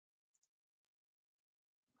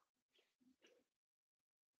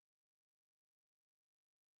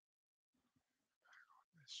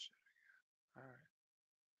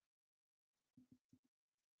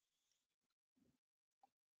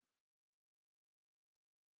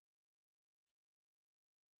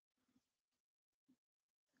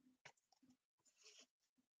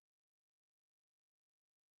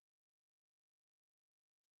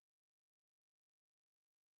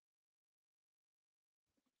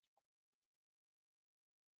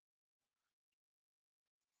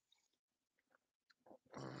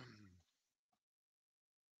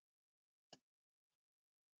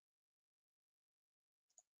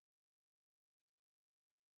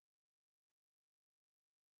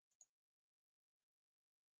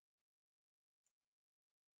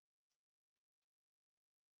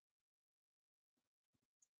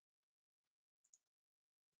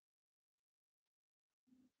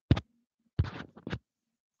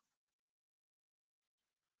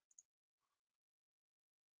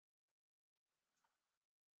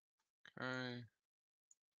Okay.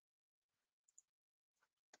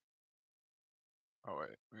 Oh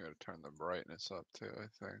wait, we gotta turn the brightness up too, I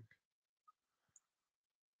think.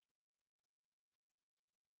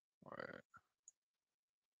 Wait,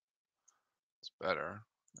 it's better.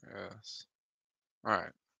 Yes.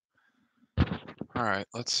 Alright. Alright,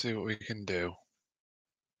 let's see what we can do.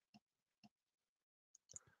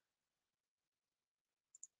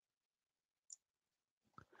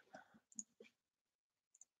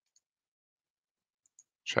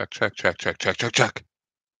 Check, check, check, check, check, check, check.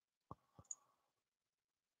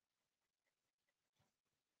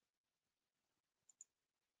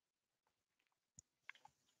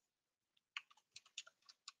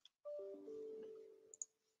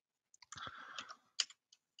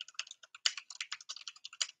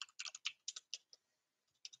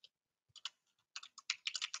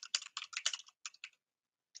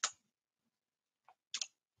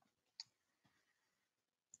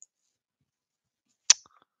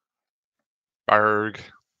 Berg.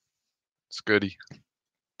 It's goody.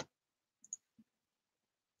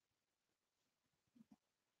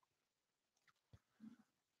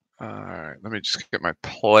 Alright, let me just get my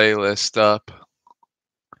playlist up.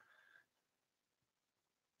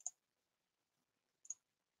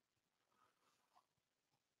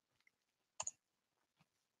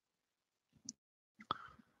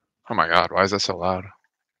 Oh my god, why is that so loud?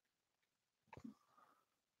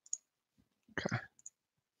 Okay.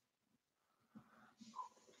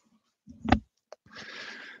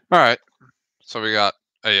 Alright, so we got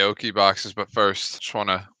Aoki boxes, but first, just want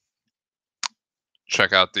to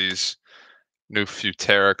check out these new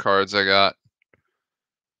Futera cards I got.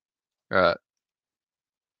 Got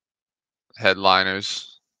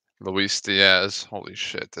headliners. Luis Diaz. Holy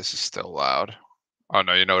shit, this is still loud. Oh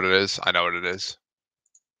no, you know what it is? I know what it is.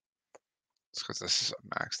 It's because this is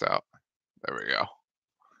maxed out. There we go.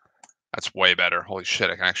 That's way better. Holy shit,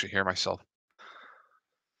 I can actually hear myself.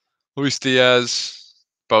 Luis Diaz,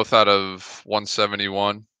 both out of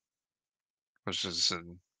 171, which is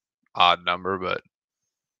an odd number, but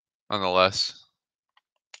nonetheless,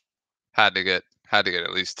 had to get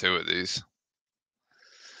at least 2 of these.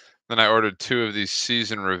 Then I ordered 2 of these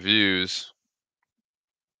season reviews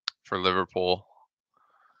for Liverpool.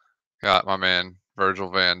 Got my man Virgil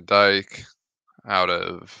van Dijk out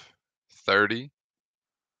of 30.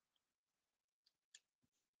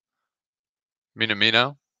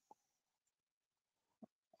 Minamino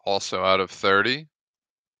also out of 30.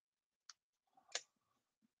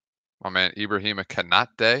 My man Ibrahima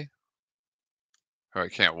Kanate, who I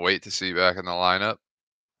can't wait to see back in the lineup,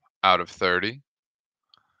 out of 30.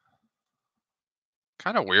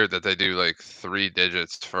 Kind of weird that they do like 3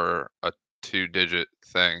 digits for a 2-digit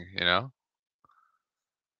thing, you know?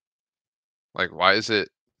 Like, why is it?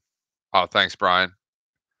 Oh, thanks, Brian.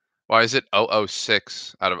 Why is it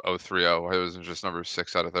 006 out of 030? Why wasn't it just number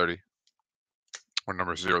 6 out of 30? Or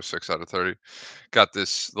number 06 out of 30? Got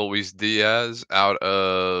this Luis Diaz out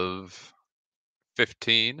of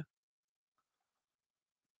 15.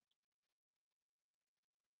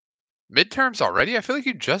 Midterms already? I feel like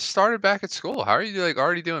you just started back at school. How are you like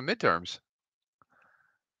already doing midterms?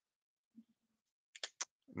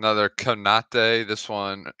 Another Kanate, this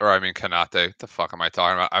one, or I mean Kanate. What the fuck am I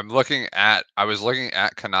talking about? I was looking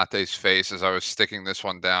at Kanate's face as I was sticking this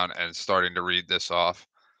one down and starting to read this off.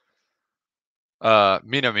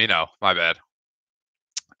 Minamino, my bad.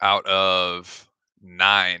 Out of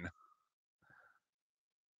 9.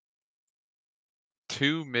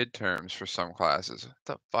 2 midterms for some classes. What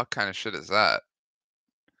the fuck kind of shit is that?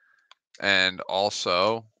 And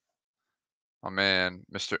also, my man,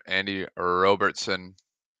 Mr. Andy Robertson,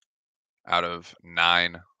 out of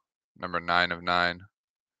 9. Number 9 of 9.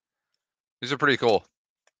 These are pretty cool.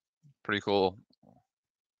 Pretty cool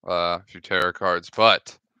Futera cards,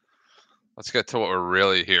 but let's get to what we're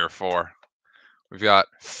really here for. We've got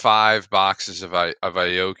 5 boxes of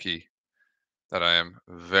Aoki that I am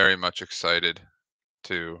very much excited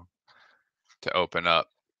to open up.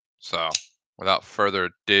 So, without further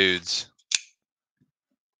dudes,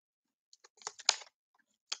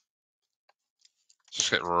 just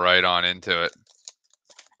get right on into it.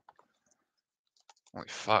 Holy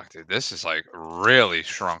fuck, dude, this is like really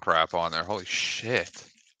shrunk wrap on there. Holy shit.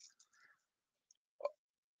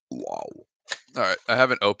 Wow. All right, I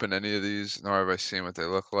haven't opened any of these, nor have I seen what they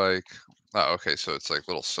look like. Oh, okay, so it's like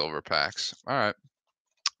little silver packs. All right,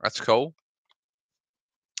 that's cool.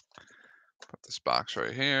 Put this box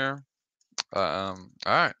right here. All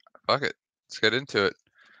right, fuck it. Let's get into it.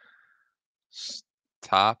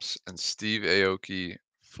 Tops and Steve Aoki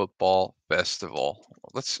Football Festival.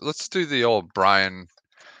 Let's do the old Brian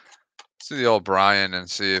Let's do the old Brian and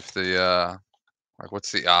see if the like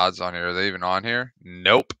what's the odds on here? Are they even on here?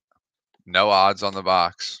 Nope. No odds on the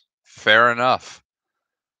box. Fair enough.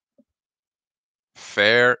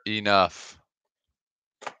 Fair enough.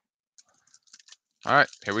 All right,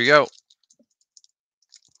 here we go.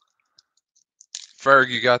 Ferg,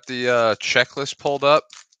 you got the checklist pulled up?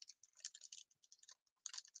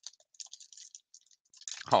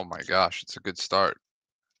 Oh my gosh, it's a good start.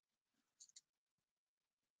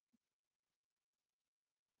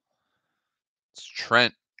 It's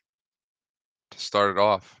Trent to start it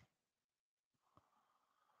off.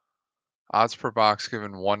 Odds per box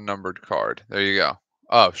given one numbered card. There you go.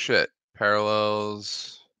 Oh shit.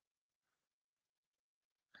 Parallels.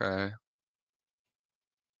 Okay.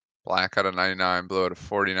 Black out of 99, blue out of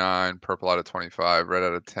 49, purple out of 25, red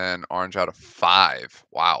out of 10, orange out of 5.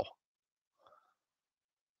 Wow.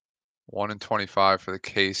 1 in 25 for the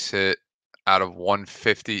case hit out of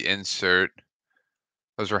 150 insert.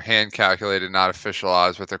 Those were hand calculated, not official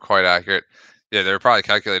odds, but they're quite accurate. Yeah, they were probably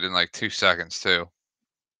calculated in like 2 seconds too.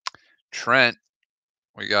 Trent,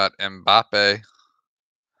 we got Mbappe.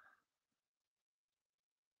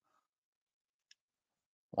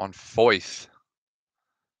 1/4.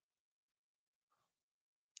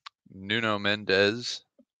 Nuno Mendes.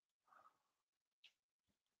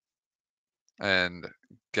 And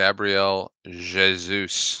Gabriel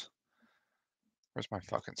Jesus. Where's my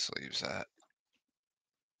fucking sleeves at?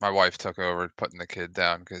 My wife took over putting the kid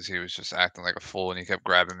down because he was just acting like a fool and he kept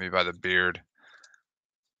grabbing me by the beard.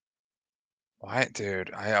 Why,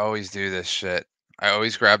 dude? I always do this shit. I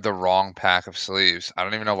always grab the wrong pack of sleeves. I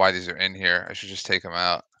don't even know why these are in here. I should just take them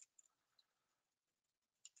out.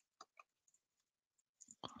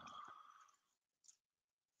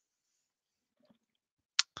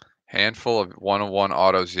 Handful of 101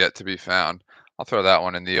 autos yet to be found. I'll throw that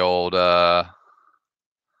one in the old,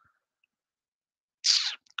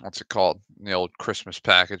 what's it called? In the old Christmas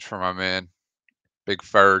package for my man, Big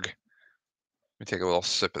Ferg. Let me take a little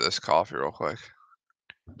sip of this coffee real quick.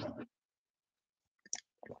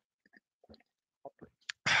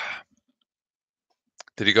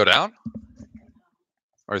 Did he go down?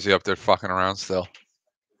 Or is he up there fucking around still?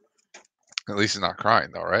 At least he's not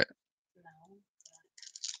crying though, right?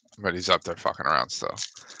 But he's up there fucking around still.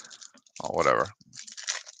 Oh, whatever.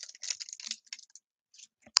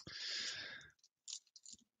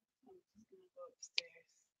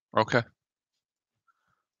 Okay.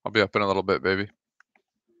 I'll be up in a little bit, baby.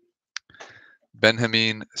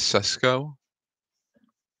 Benjamin Sesko.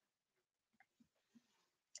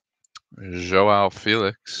 Joao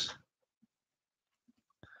Felix.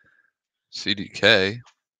 CDK.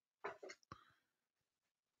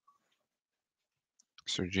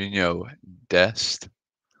 Serginho Dest.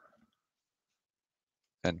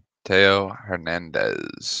 And Teo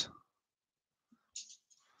Hernandez.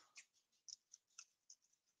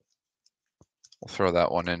 We'll throw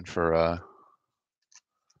that one in for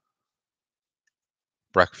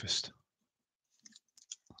breakfast.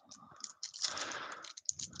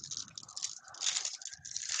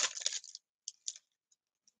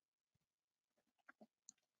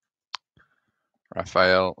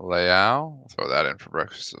 Rafael Leao. We'll throw that in for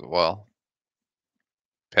breakfast as well.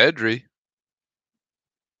 Pedri.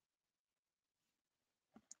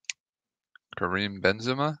 Karim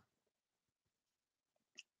Benzema.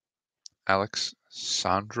 Alex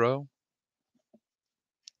Sandro.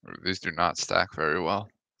 These do not stack very well.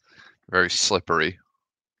 Very slippery.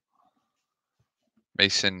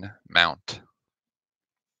 Mason Mount.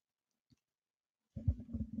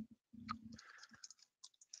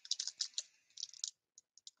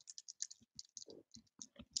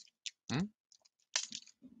 Hmm?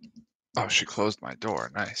 Oh, she closed my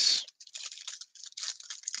door. Nice.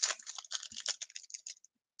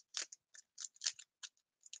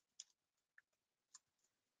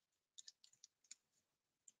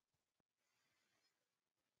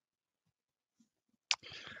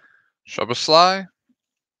 Szoboszlai? I'm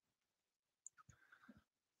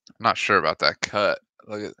not sure about that cut.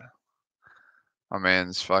 Look at my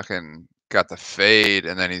man's fucking got the fade,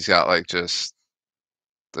 and then he's got like just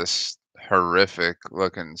this horrific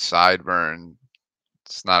looking sideburn.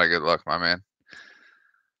 It's not a good look, my man.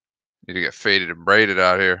 Need to get faded and braided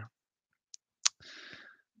out here.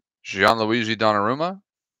 Gianluigi Donnarumma.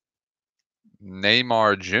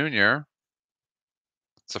 Neymar Jr.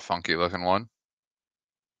 It's a funky looking one.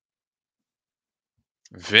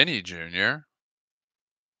 Vinny Jr.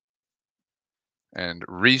 And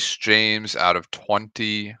Reece James out of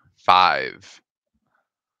 25.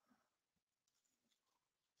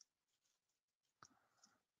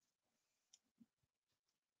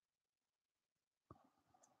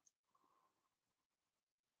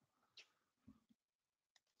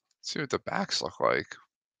 See what the backs look like.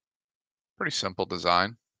 Pretty simple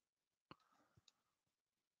design.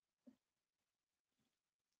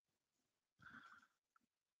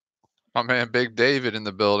 My man Big David in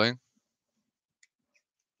the building.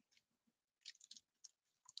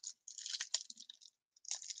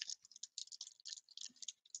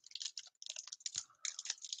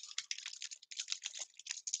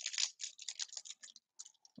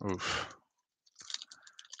 Oof.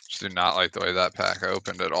 Just do not like the way that pack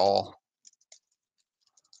opened at all.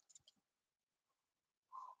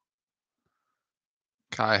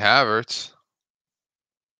 Kai Havertz.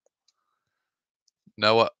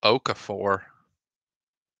 Noah Okafor.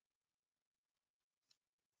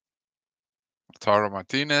 Taro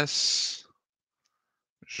Martinez.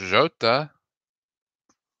 Jota.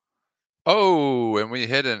 Oh, and we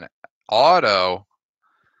hit an auto.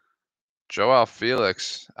 Joao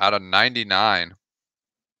Felix out of 99.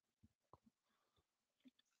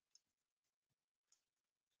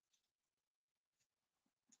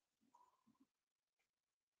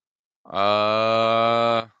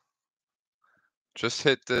 Just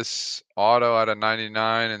hit this auto out of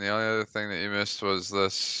 99, and the only other thing that you missed was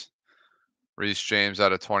this Reece James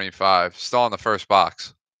out of 25. Still on the first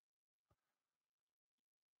box.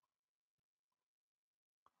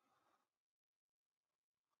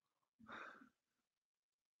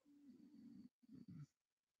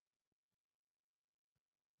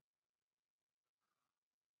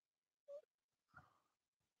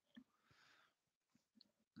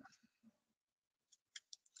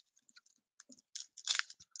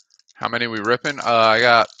 How many we ripping? I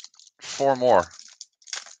got 4 more.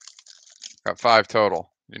 Got 5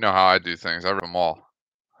 total. You know how I do things. I rip them all.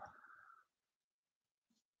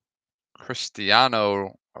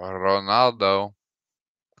 Cristiano Ronaldo.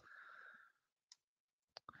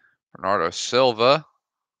 Bernardo Silva.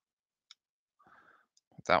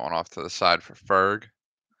 Put that one off to the side for Ferg.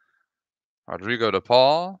 Rodrigo De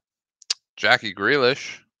Paul. Jackie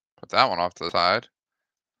Grealish. Put that one off to the side.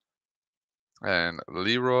 And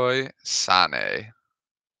Leroy Sané. All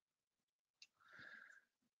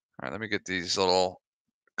right, let me get these little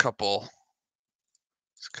couple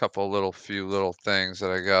few little things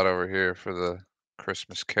that I got over here for the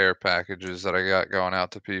Christmas care packages that I got going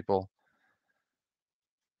out to people.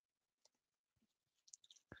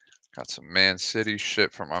 Got some Man City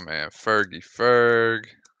shit from my man Fergie Ferg.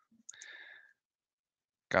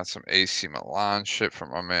 Got some AC Milan shit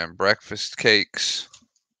from my man Breakfast Cakes.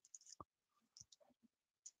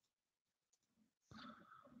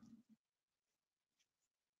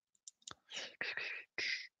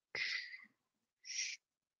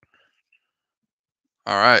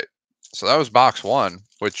 All right, so that was box 1,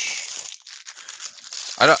 which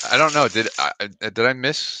I don't know. Did I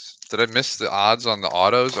miss the odds on the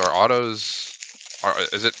autos? Or autos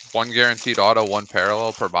is it 1 guaranteed auto, 1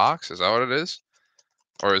 parallel per box? Is that what it is?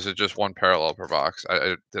 Or is it just 1 parallel per box?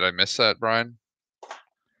 Did I miss that, Brian?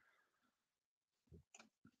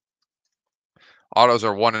 Autos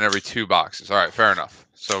are 1 in every 2 boxes. All right, fair enough.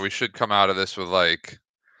 So we should come out of this with like,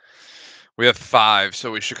 we have 5,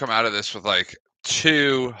 so we should come out of this with like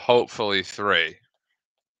 2, hopefully 3.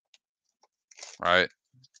 Right?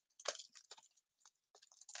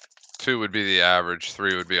 2 would be the average,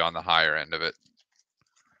 3 would be on the higher end of it.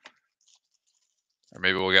 Or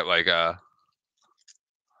maybe we'll get like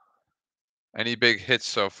any big hits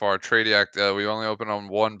so far? Tradiac, we only opened on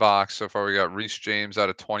 1 box so far. We got Reece James out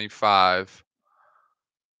of 25.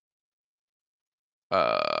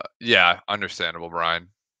 Yeah, understandable, Brian.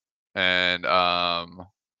 And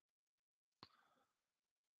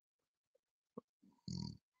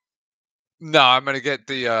no, I'm gonna get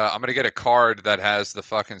a card that has the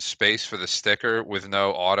fucking space for the sticker with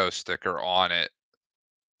no auto sticker on it.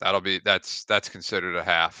 That's considered a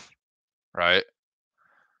half, right?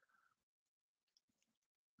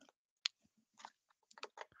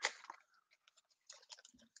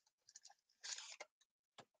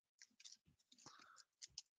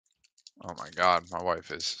 Oh my God, my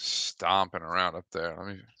wife is stomping around up there. Let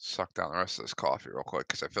me suck down the rest of this coffee real quick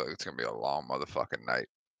because I feel like it's gonna be a long motherfucking night.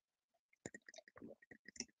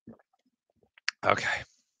 Okay,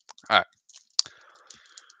 all right.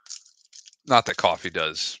 Not that coffee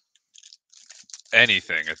does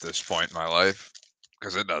anything at this point in my life,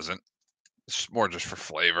 because it doesn't. It's more just for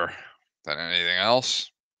flavor than anything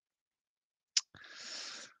else.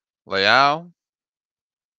 Leao.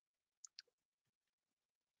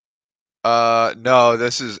 No,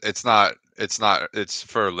 it's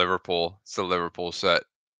for Liverpool. It's the Liverpool set.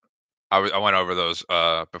 I went over those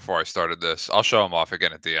before I started this. I'll show them off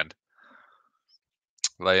again at the end.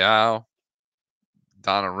 Leao,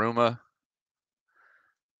 Donnarumma,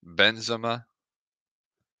 Benzema,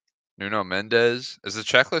 Nuno Mendes. Is the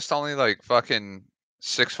checklist only like fucking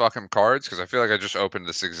 6 fucking cards? Because I feel like I just opened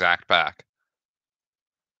this exact pack.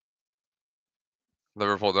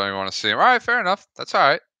 Liverpool don't even want to see him. All right, fair enough. That's all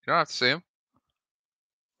right. You don't have to see him.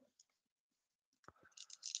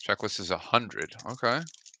 Checklist is 100. Okay.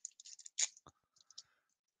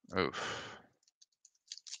 Oof.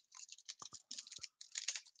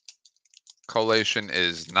 Collation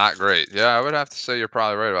is not great. Yeah, I would have to say you're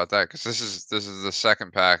probably right about that because this is the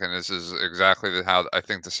second pack, and this is exactly how I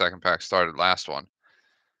think the second pack started last one.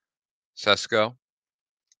 Sesko,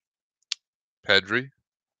 Pedri,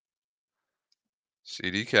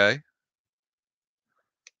 CDK,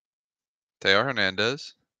 Teo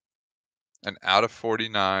Hernandez, and out of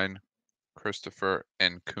 49, Christopher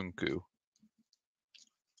Nkunku.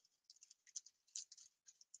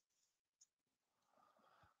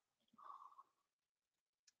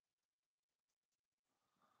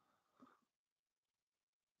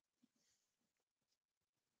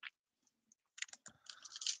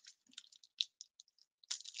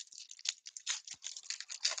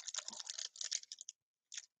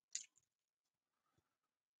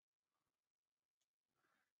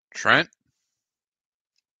 Trent,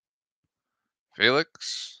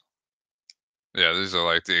 Felix. Yeah, these are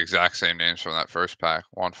like the exact same names from that first pack.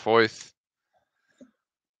 Juan Foyth.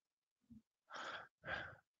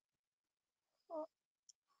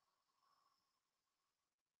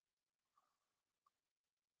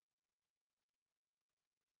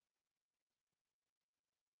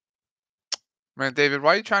 Man, David,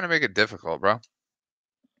 why are you trying to make it difficult, bro?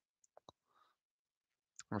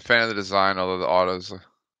 I'm a fan of the design, although the autos.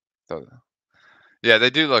 Yeah, they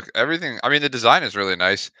do look everything. I mean, the design is really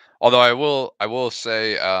nice. Although I will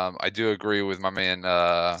say, I do agree with my man.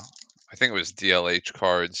 I think it was DLH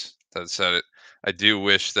Cards that said it. I do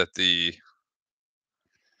wish that the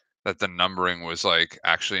numbering was like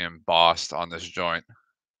actually embossed on this joint.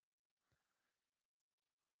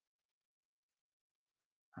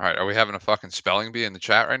 All right, are we having a fucking spelling bee in the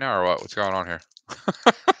chat right now, or what? What's going on here?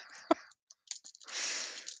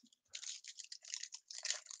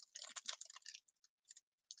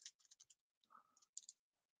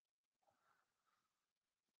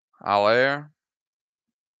 Allaire,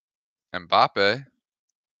 Mbappe,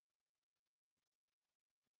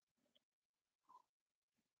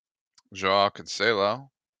 Joao Cancelo,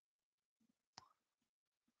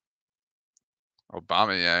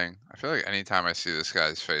 Aubameyang. I feel like anytime I see this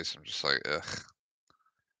guy's face, I'm just like, ugh.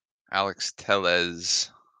 Alex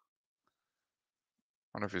Tellez.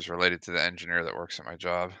 I wonder if he's related to the engineer that works at my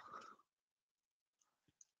job.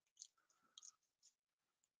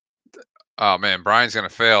 Oh man, Brian's gonna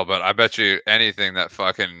fail, but I bet you anything that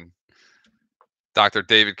fucking Dr.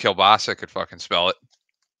 David Kilbasa could fucking spell it.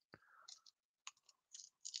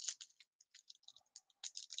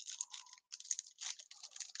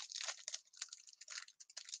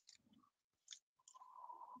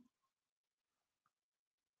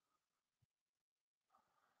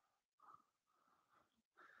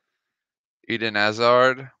 Eden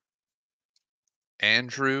Hazard,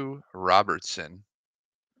 Andrew Robertson.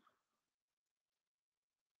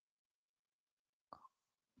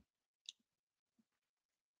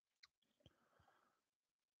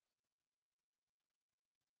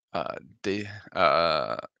 Uh, De,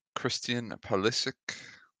 Christian Pulisic,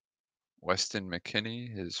 Weston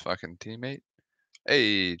McKinney, his fucking teammate.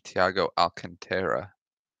 Hey, Thiago Alcantara.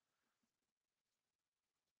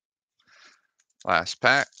 Last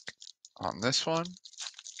pack on this one.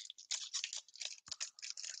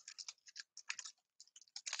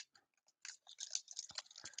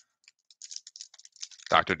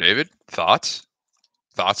 Dr. David, thoughts?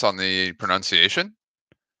 Thoughts on the pronunciation?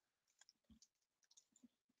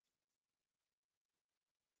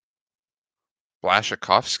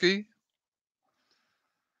 Blashikovsky?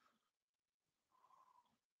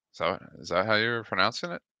 So is that how you're pronouncing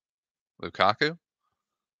it? Lukaku?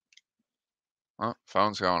 Oh,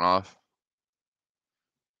 phone's going off.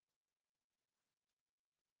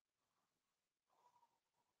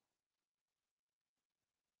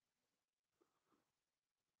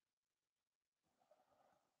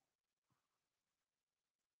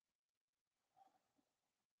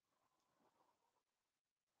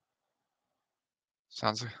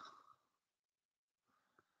 Sounds like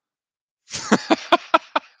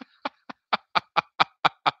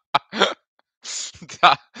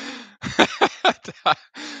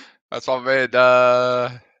That's my man,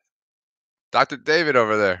 Dr. David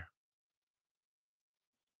over there.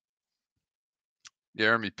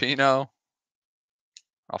 Jeremy Pino,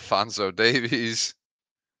 Alfonso Davies,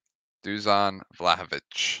 Dusan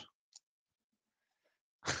Vlahovic.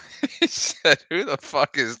 He said, "Who the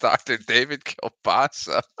fuck is Dr. David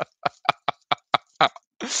Kilbasa?"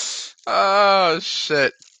 Oh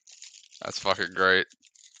shit, that's fucking great.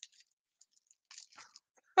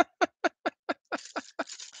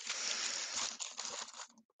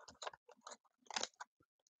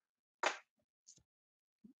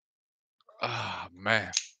 Oh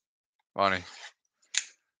man, funny,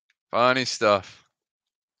 funny stuff.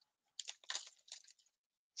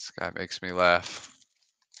 This guy makes me laugh.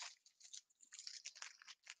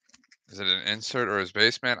 Is it an insert or his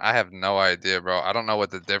basement? I have no idea, bro. I don't know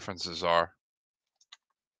what the differences are.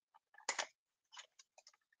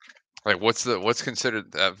 Like, what's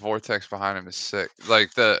considered that vortex behind him is sick. Like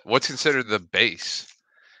what's considered the base?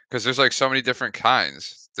 Because there's like so many different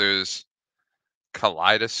kinds. There's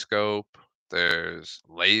kaleidoscope. There's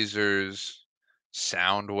lasers,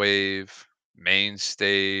 sound wave, main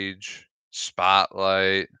stage,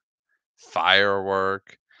 spotlight,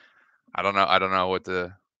 firework. I don't know. I don't know what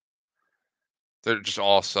they're just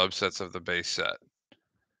all subsets of the base set.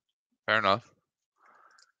 Fair enough.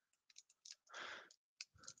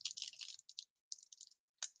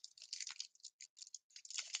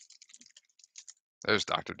 There's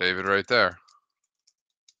Dr. David right there.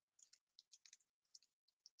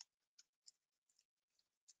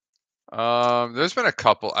 There's been a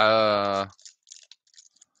couple. God,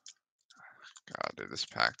 dude, this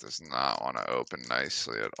pack does not want to open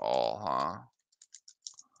nicely at all, huh?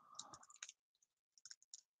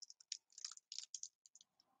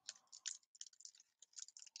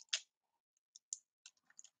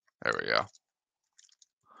 There we go.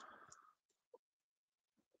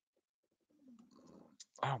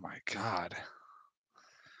 Oh my God.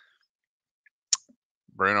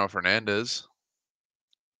 Bruno Fernandez.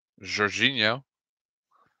 Jorginho.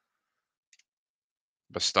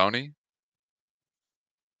 Bastoni.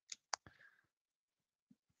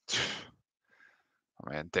 Oh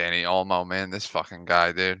man, Danny Olmo, man, this fucking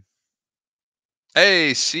guy, dude.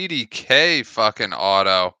 Hey, CDK fucking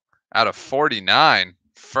auto out of 49.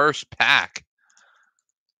 First pack.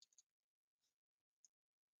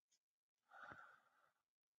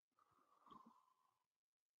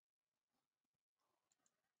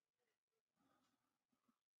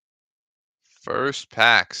 First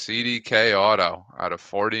pack, CDK auto out of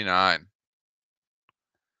 49.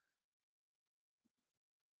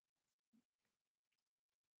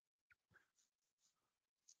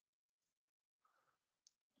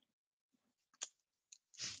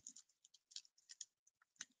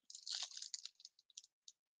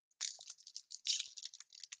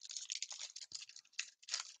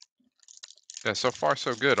 Yeah, so far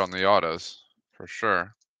so good on the autos, for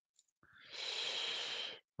sure.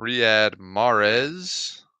 Riyad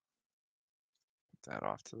Mahrez. Put that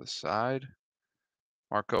off to the side.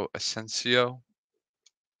 Marco Asensio.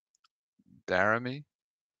 Daramy.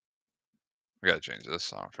 We gotta change this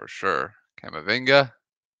song for sure. Camavinga.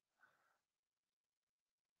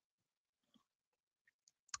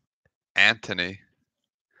 Anthony.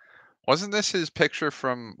 Wasn't this his picture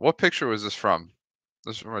from what picture was this from?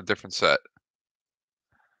 This is from a different set.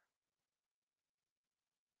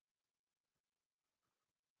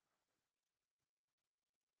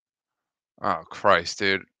 Oh Christ,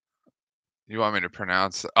 dude. You want me to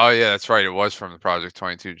pronounce Oh yeah, that's right. It was from the Project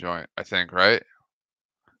 22 joint, I think, right?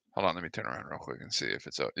 Hold on, let me turn around real quick and see if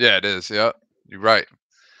it's Yeah, it is. Yep. You're right.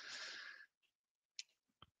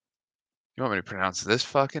 You want me to pronounce this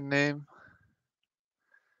fucking name?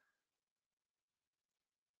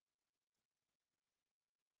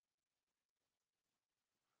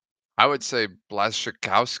 I would say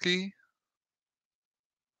Blaszczykowski.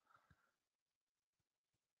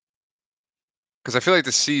 Because I feel like the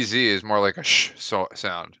CZ is more like a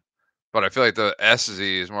sound, but I feel like the SZ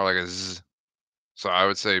is more like a Z. So I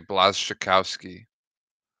would say Blaszczykowski.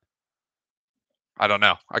 I don't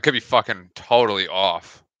know. I could be fucking totally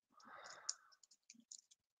off.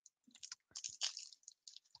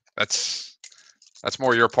 That's that's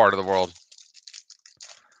more your part of the world.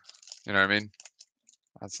 You know what I mean?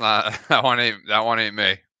 That's not that one ain't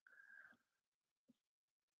me.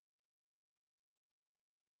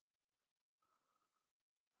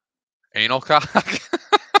 Anal cock.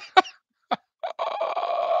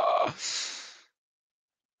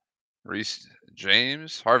 Reese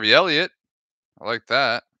James, Harvey Elliott. I like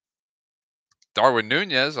that. Darwin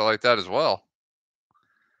Nunez. I like that as well.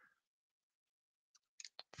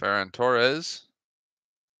 Ferran Torres.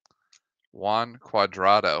 Juan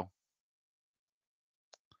Cuadrado.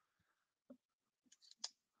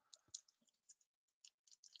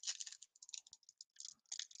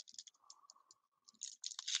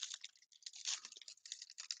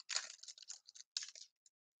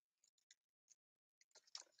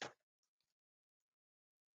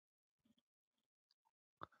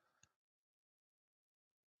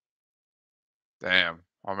 Damn.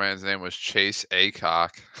 My man's name was Chase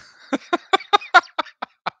Acock.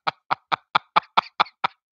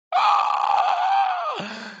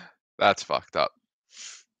 That's fucked up.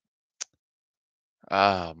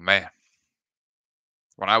 Oh man.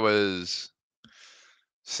 When I was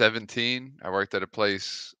 17, I worked at a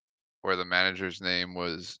place where the manager's name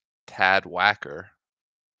was Tad Wacker.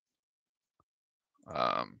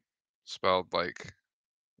 Um, spelled like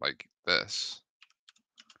this.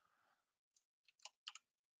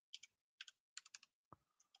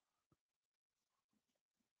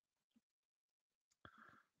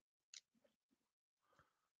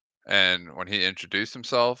 And when he introduced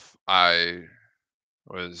himself, I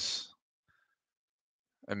was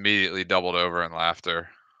immediately doubled over in laughter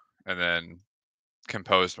and then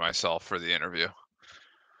composed myself for the interview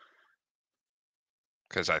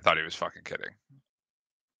because I thought he was fucking kidding.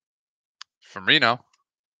 From Reno,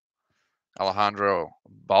 Alejandro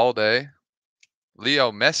Balde,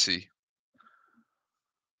 Leo Messi.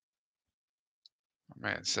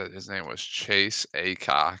 Man said his name was Chase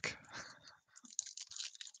Acock.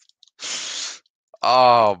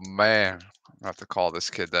 Oh man, I'm gonna have to call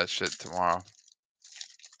this kid that shit tomorrow.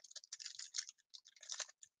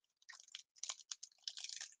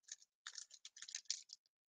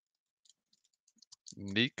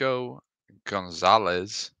 Nico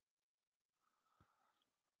Gonzalez.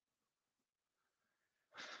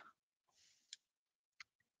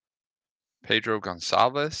 Pedro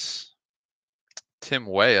Gonzalez. Tim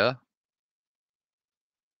Weah.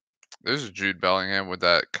 There's a Jude Bellingham with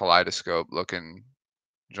that kaleidoscope looking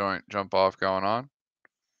joint jump off going on.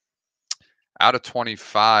 Out of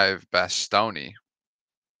 25, Bastoni.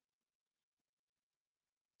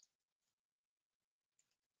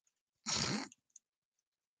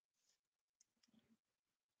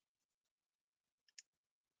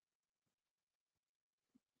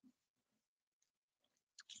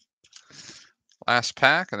 Last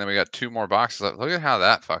pack, and then we got 2 more boxes left. Look at how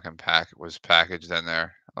that fucking pack was packaged in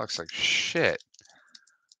there. That looks like shit.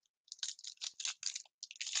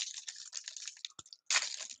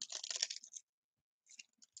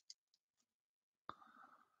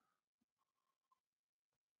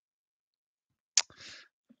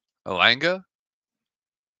 Alanga?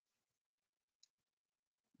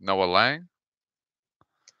 Noah Lang?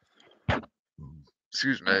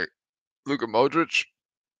 Excuse me. Luka Modric?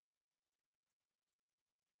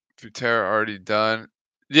 Futera already done.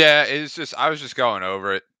 Yeah, it's just I was just going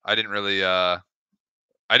over it. I didn't really I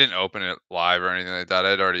didn't open it live or anything like that.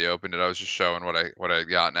 I'd already opened it. I was just showing what I had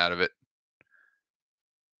gotten out of it.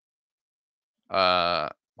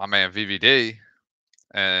 My man VVD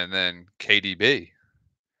and then KDB.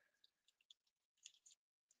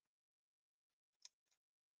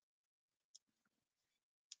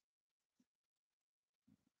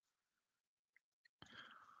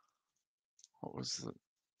 What was the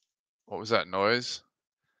what was that noise?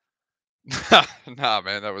 Nah,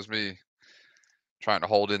 man, that was me trying to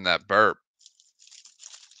hold in that burp.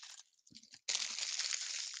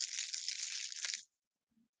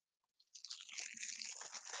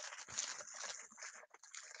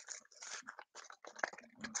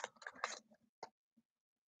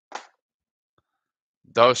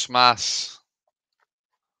 Dos mas.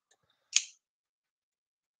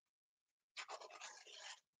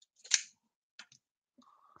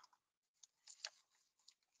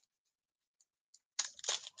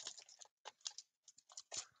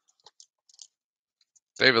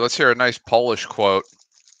 David, let's hear a nice Polish quote.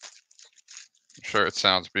 I'm sure it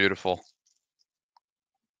sounds beautiful.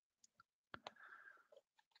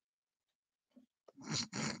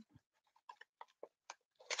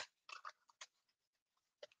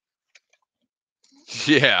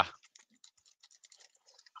 Yeah.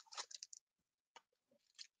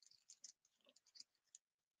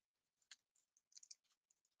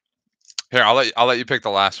 Here, I'll let you pick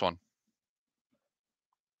the last one.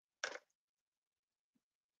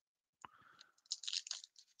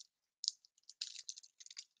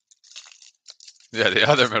 Yeah, the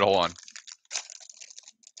other middle one.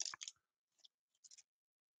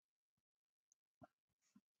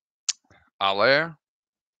 Aller.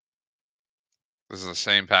 This is the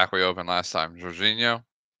same pack we opened last time. Jorginho.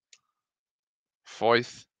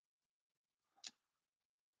 Foyth.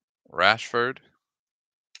 Rashford.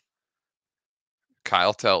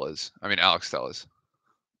 Alex Tellez.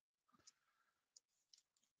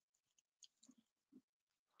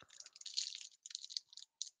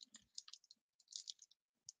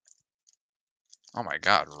 Oh my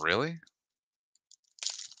god, really?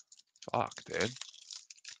 Fuck, dude.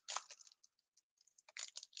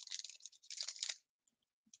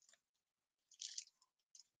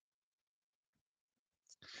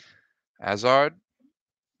 Hazard,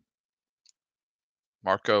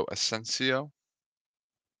 Marco Asensio,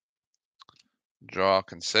 Joao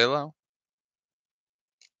Cancelo,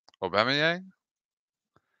 Aubameyang,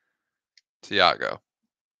 Thiago.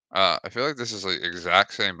 I feel like this is the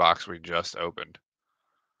exact same box we just opened.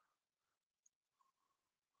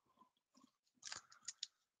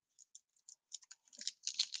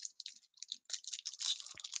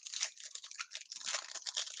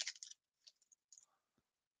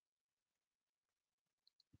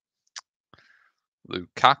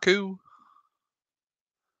 Lukaku,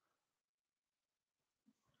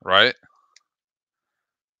 right?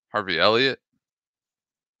 Harvey Elliott,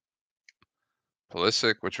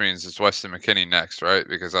 Pulisic, which means it's Weston McKennie next, right?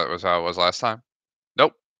 Because that was how it was last time.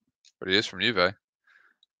 Nope, but he is from Juve.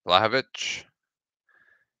 Vlahovic,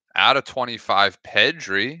 out of 25,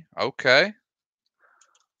 Pedri. Okay,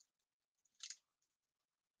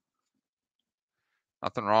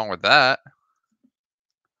 nothing wrong with that.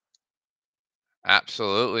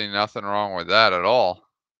 Absolutely nothing wrong with that at all.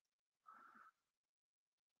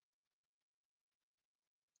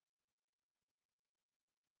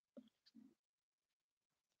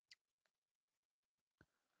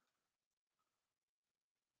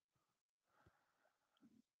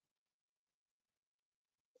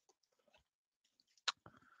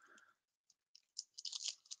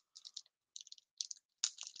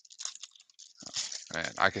 Man,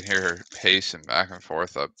 I can hear her pacing back and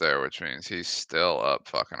forth up there, which means he's still up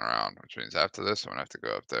fucking around, which means after this, I'm gonna have to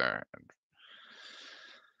go up there and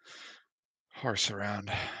horse around.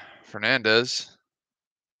 Fernandez,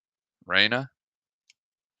 Reina,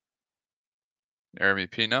 Jeremy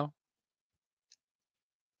Pino,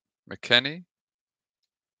 McKennie,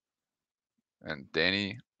 and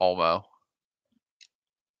Danny Olmo.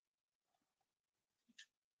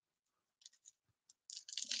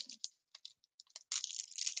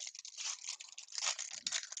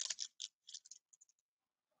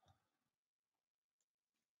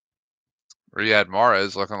 Riyad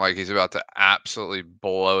Mahrez looking like he's about to absolutely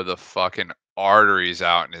blow the fucking arteries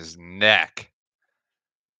out in his neck.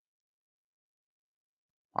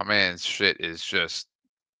 My man's shit is just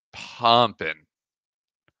pumping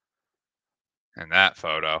in that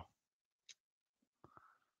photo.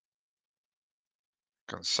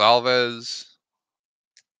 Gonsalves,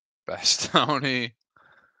 Bastoni,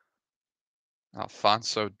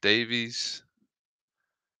 Alfonso Davies,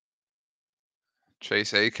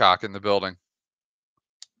 Chase Acock in the building.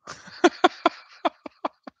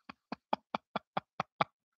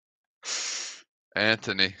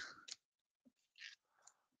 Anthony.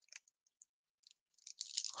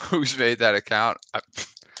 Who's made that account?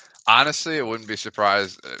 Honestly, it wouldn't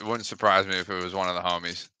surprise me if it was one of the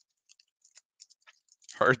homies.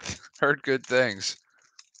 Heard good things.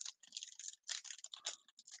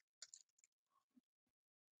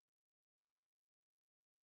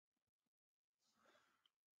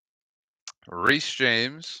 Reece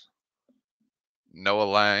James, Noah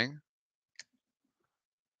Lang,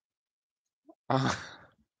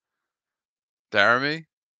 Daramy,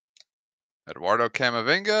 Eduardo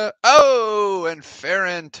Camavinga. Oh, and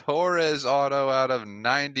Ferran Torres auto out of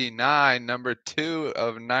 99, number 2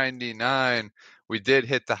 of 99. We did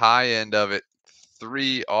hit the high end of it.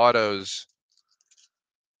 3 autos.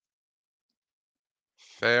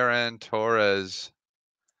 Ferran Torres.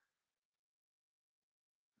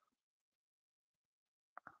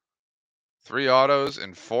 Three autos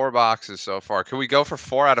in 4 boxes so far. Can we go for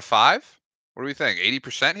 4 out of 5? What do we think?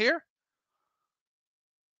 80% here?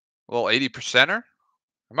 A little 80%er?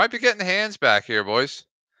 We might be getting the hands back here, boys.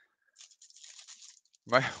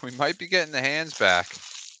 We might be getting the hands back.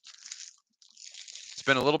 It's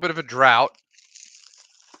been a little bit of a drought.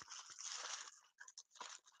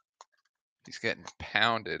 He's getting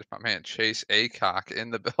pounded. My man Chase Acock in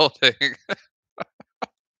the building.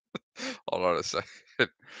 Hold on a second.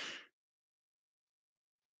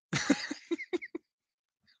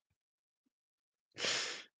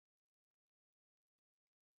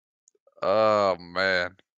 Oh,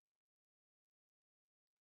 man.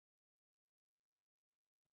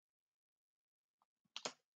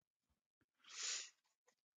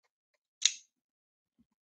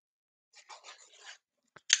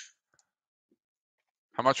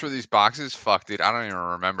 How much were these boxes? Fuck, dude. I don't even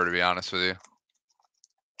remember, to be honest with you.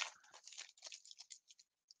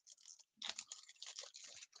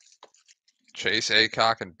 Chase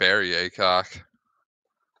Acock and Barry Acock.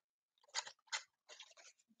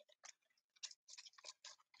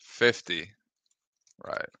 50.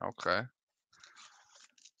 Right. Okay.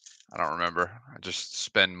 I don't remember. I just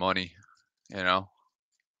spend money, you know?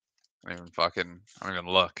 I don't even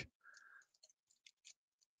look.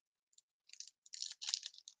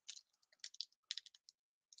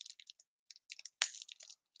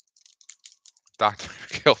 Dr.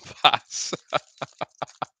 Kilpass.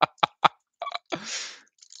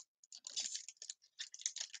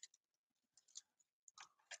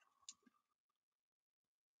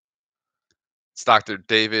 It's Dr.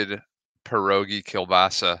 David Pierogi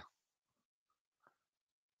Kilbasa.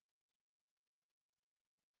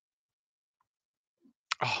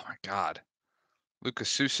 Oh my God. Luka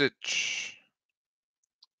Susic,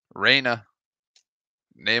 Reina,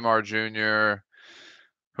 Neymar Jr.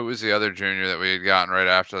 Who was the other junior that we had gotten right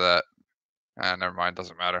after that? Ah, never mind.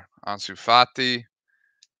 Doesn't matter. Ansu Fati,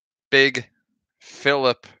 Big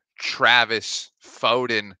Philip Travis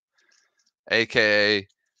Foden, aka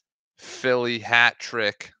Philly Hat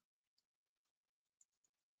Trick.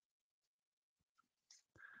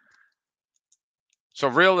 So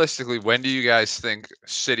realistically, when do you guys think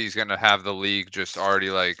City's gonna have the league just already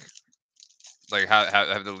like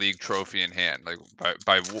have the league trophy in hand? Like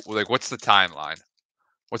like what's the timeline?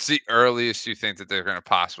 What's the earliest you think that they're gonna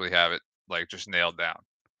possibly have it like just nailed down?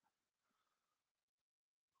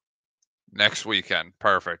 Next weekend.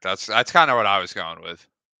 Perfect. That's kind of what I was going with.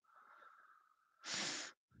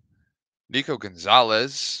 Nico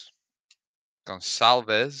Gonzalez.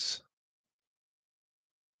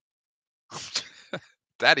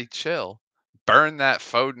 Daddy chill. Burn that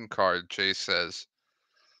Foden card, Chase says.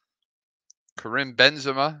 Karim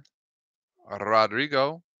Benzema.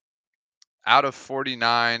 Rodrigo. Out of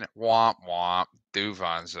 49. Womp womp.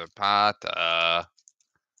 Duvan Zapata.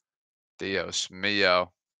 Dios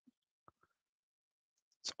mio.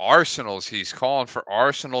 It's Arsenal's. He's calling for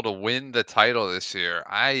Arsenal to win the title this year.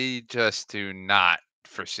 I just do not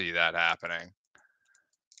foresee that happening.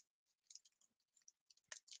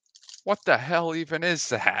 What the hell even is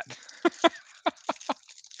that?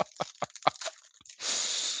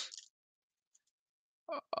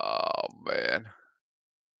 Oh man.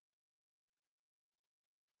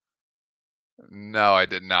 No, I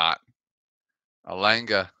did not.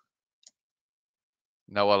 Alanga.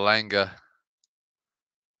 No Alanga.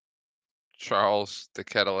 Charles de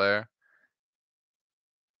Ketelaere.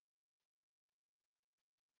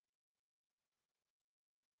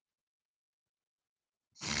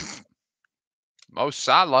 Mo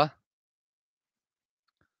Salah.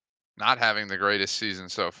 Not having the greatest season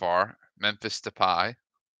so far. Memphis Depay.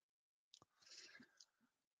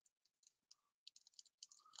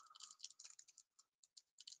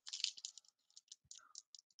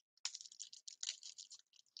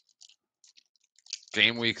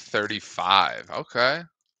 Game week 35. Okay.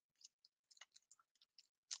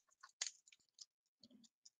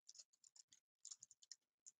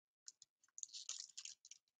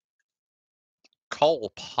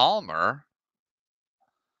 Cole Palmer.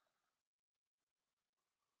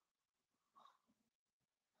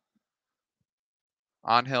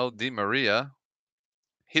 Angel Di Maria.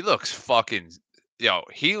 He looks fucking,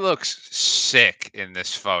 he looks sick in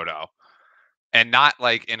this photo. And not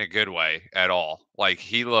like in a good way at all. Like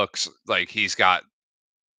he looks like he's got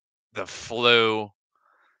the flu,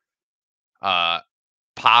 uh,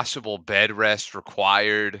 possible bed rest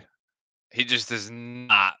required. He just does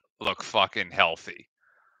not look fucking healthy.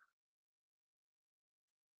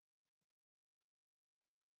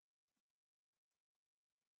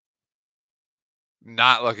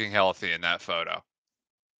 Not looking healthy in that photo.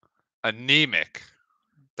 Anemic.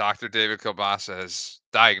 Dr. David Kilbasa has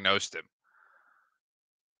diagnosed him.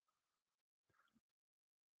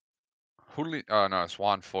 Oh no, it's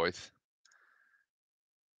Juan Foyth.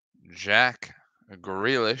 Jack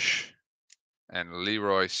Grealish and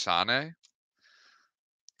Leroy Sané.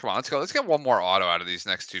 Come on, let's go. Let's get one more auto out of these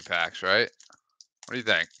next two packs, right? What do you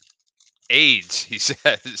think? AIDS, he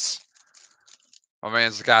says. My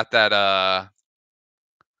man's got that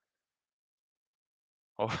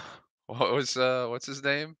what's his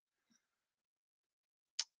name?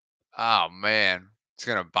 Oh man, it's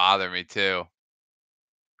gonna bother me too.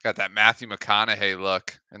 Got that Matthew McConaughey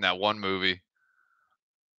look in that one movie.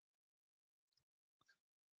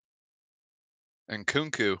 And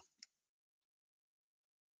Kunku.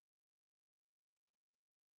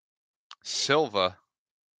 Silva.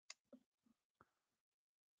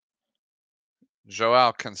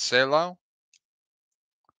 Joao Cancelo.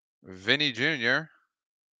 Vinny Jr.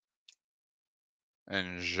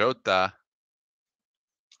 and Jota.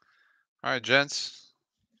 All right, gents.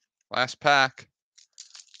 Last pack.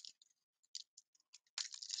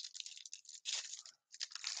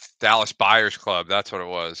 Dallas Buyers Club. That's what it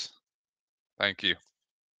was. Thank you.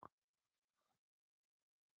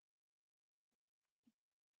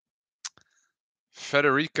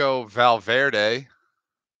 Federico Valverde.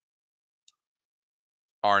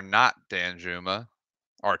 Are not Danjuma.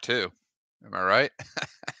 R2. Am I right?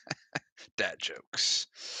 Dad jokes.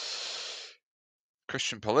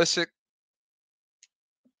 Christian Pulisic,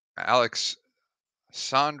 Alex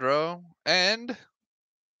Sandro, and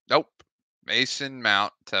nope, Mason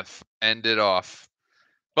Mount to end it off.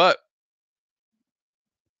 But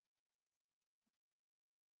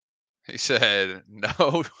he said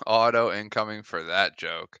no auto incoming for that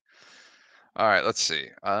joke. All right, let's see.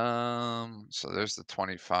 So there's the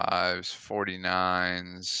 25s,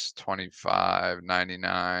 49s, 25,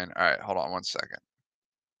 99. All right, hold on one second.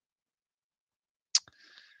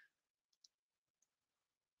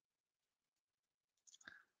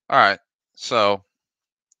 All right, so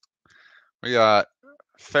we got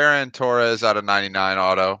Ferran Torres out of 99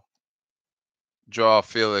 auto, Joao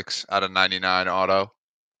Felix out of 99 auto,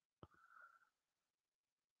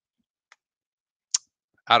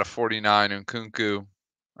 out of 49 Nkunku,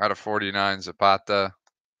 out of 49 Zapata,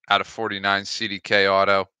 out of 49 CDK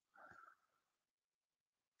auto,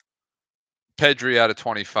 Pedri out of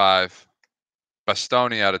 25,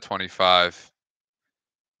 Bastoni out of 25,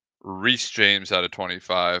 Reece James out of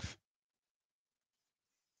 25,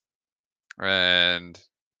 and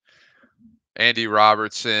Andy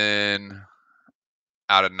Robertson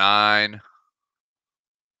out of 9,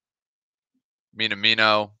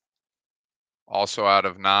 Minamino also out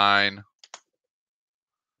of 9,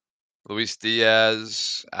 Luis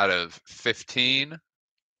Diaz out of 15,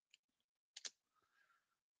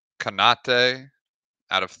 Kanate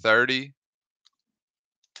out of 30,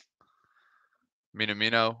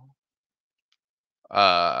 Minamino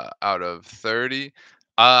out of 30.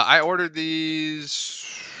 I ordered these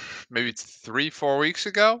maybe 3-4 weeks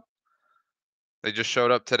ago. They just showed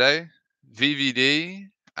up today. VVD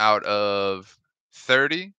out of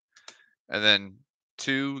 30, and then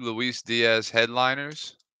 2 Luis Diaz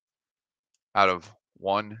headliners out of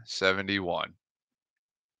 171.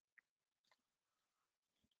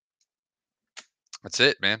 That's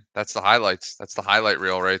it, man. That's the highlights. That's the highlight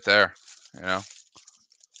reel right there. You know,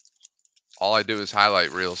 all I do is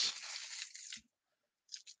highlight reels.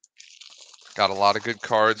 Got a lot of good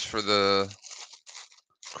cards for the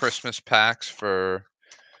Christmas packs for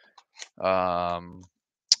Ferg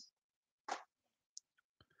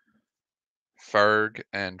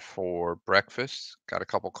and for breakfast. Got a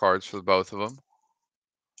couple cards for both of them.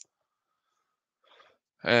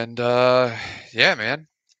 And yeah, man.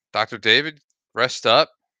 Dr. David, rest up.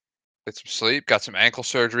 Get some sleep. Got some ankle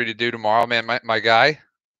surgery to do tomorrow, man. My guy.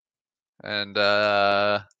 And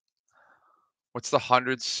what's the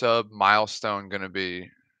 100 sub milestone gonna be?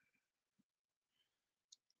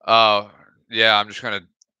 Oh, yeah, I'm just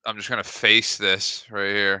gonna face this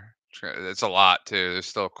right here. It's a lot too. There's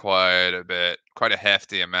still quite a bit, quite a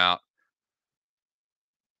hefty amount.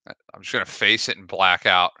 I'm just gonna face it and black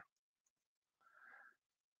out.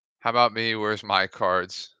 How about me? Where's my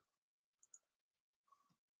cards?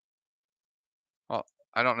 Well,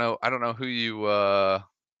 I don't know. I don't know who you.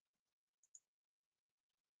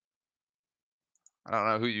 I don't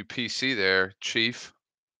know who you PC there, Chief.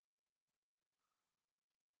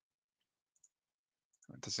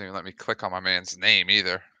 It doesn't even let me click on my man's name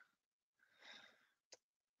either.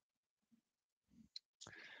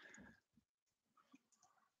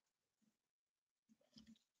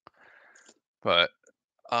 But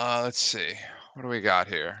let's see. What do we got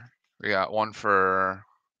here? We got one for.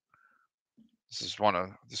 This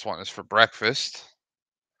one is for breakfast.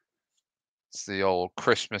 It's the old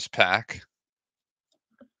Christmas pack.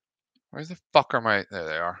 Where the fuck are my? There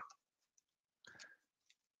they are.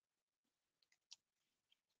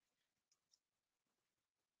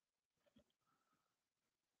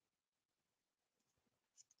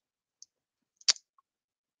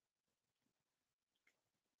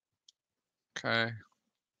 Okay.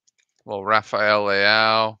 Little Rafael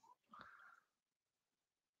Leao.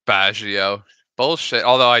 Baggio. Bullshit.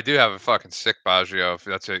 Although I do have a fucking sick Baggio, if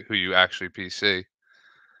that's who you actually PC.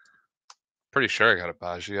 Pretty sure I got a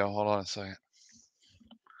Baggio. Hold on a second.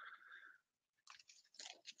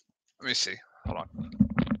 Let me see. Hold on. No,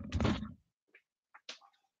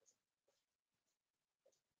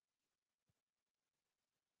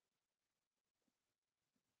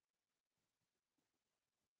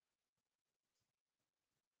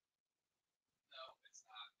 it's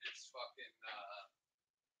not. It's fucking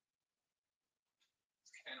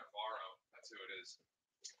it's Cannavaro. That's who it is.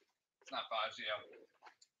 It's not Baggio.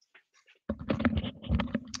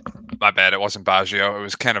 My bad. It wasn't Baggio. It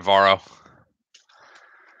was Cannavaro.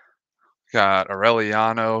 Got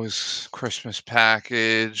Aureliano's Christmas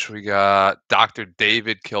package. We got Dr.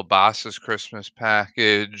 David Kilbasa's Christmas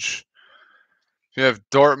package. We have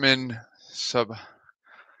Dortmund sub.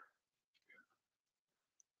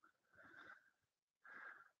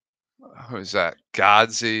 Who's that?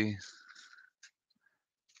 Godsey.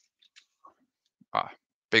 Ah,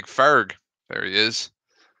 Big Ferg. There he is.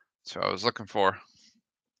 That's what I was looking for.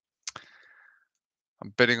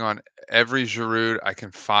 I'm bidding on every Giroud I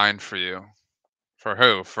can find for you. For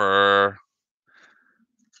who? For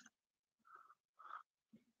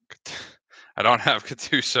I don't have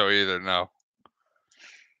Gattuso either. No,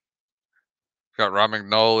 got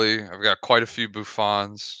Romagnoli. I've got quite a few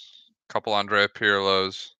Buffons. A couple Andrea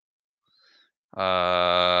Pirlo's.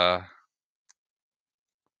 Uh,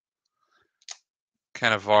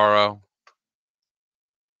 Cannavaro.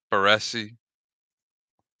 Baresi.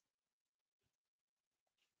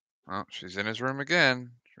 Oh, she's in his room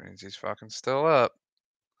again. Which means he's fucking still up.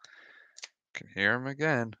 Can hear him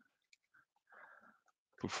again.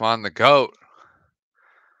 Buffon the goat.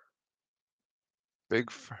 Big,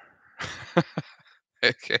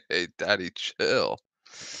 aka Daddy Chill.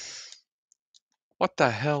 What the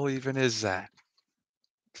hell even is that?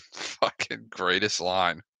 Fucking greatest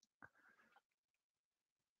line.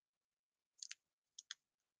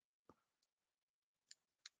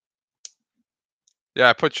 Yeah,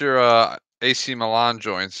 I put your AC Milan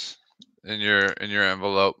joints in your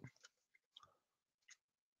envelope.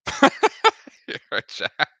 You're a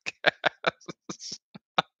jackass.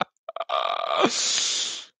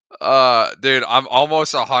 Dude, I'm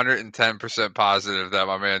almost 110% positive that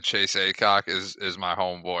my man Chase Aycock is my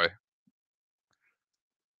homeboy.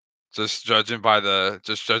 Just judging by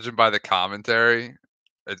the commentary,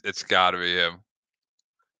 it's got to be him.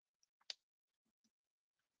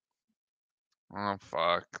 Oh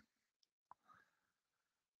fuck.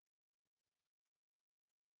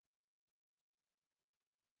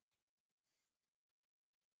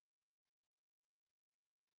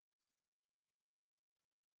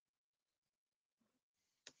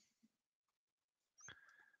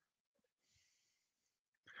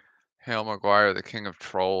 Hail Maguire, the king of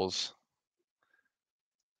trolls.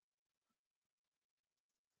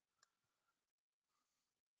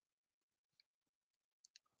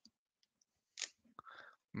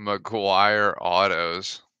 Maguire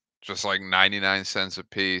autos, just like 99 cents a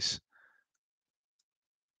piece.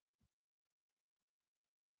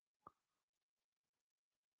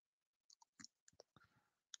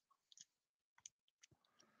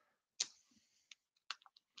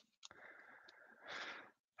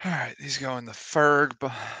 All right, these go in the Ferg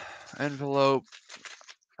envelope.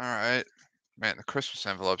 All right. Man, the Christmas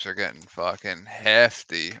envelopes are getting fucking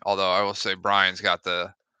hefty. Although I will say Brian's got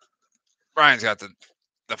the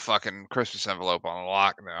fucking Christmas envelope on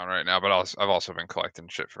lockdown right now. But I've also been collecting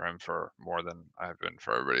shit for him for more than I've been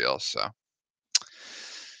for everybody else. So, all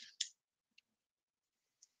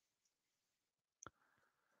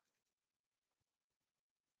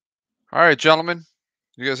right, gentlemen,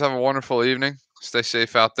 you guys have a wonderful evening. Stay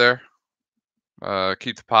safe out there.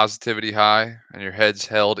 Keep the positivity high and your heads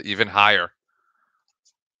held even higher.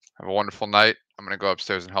 Have a wonderful night. I'm gonna go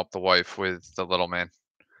upstairs and help the wife with the little man.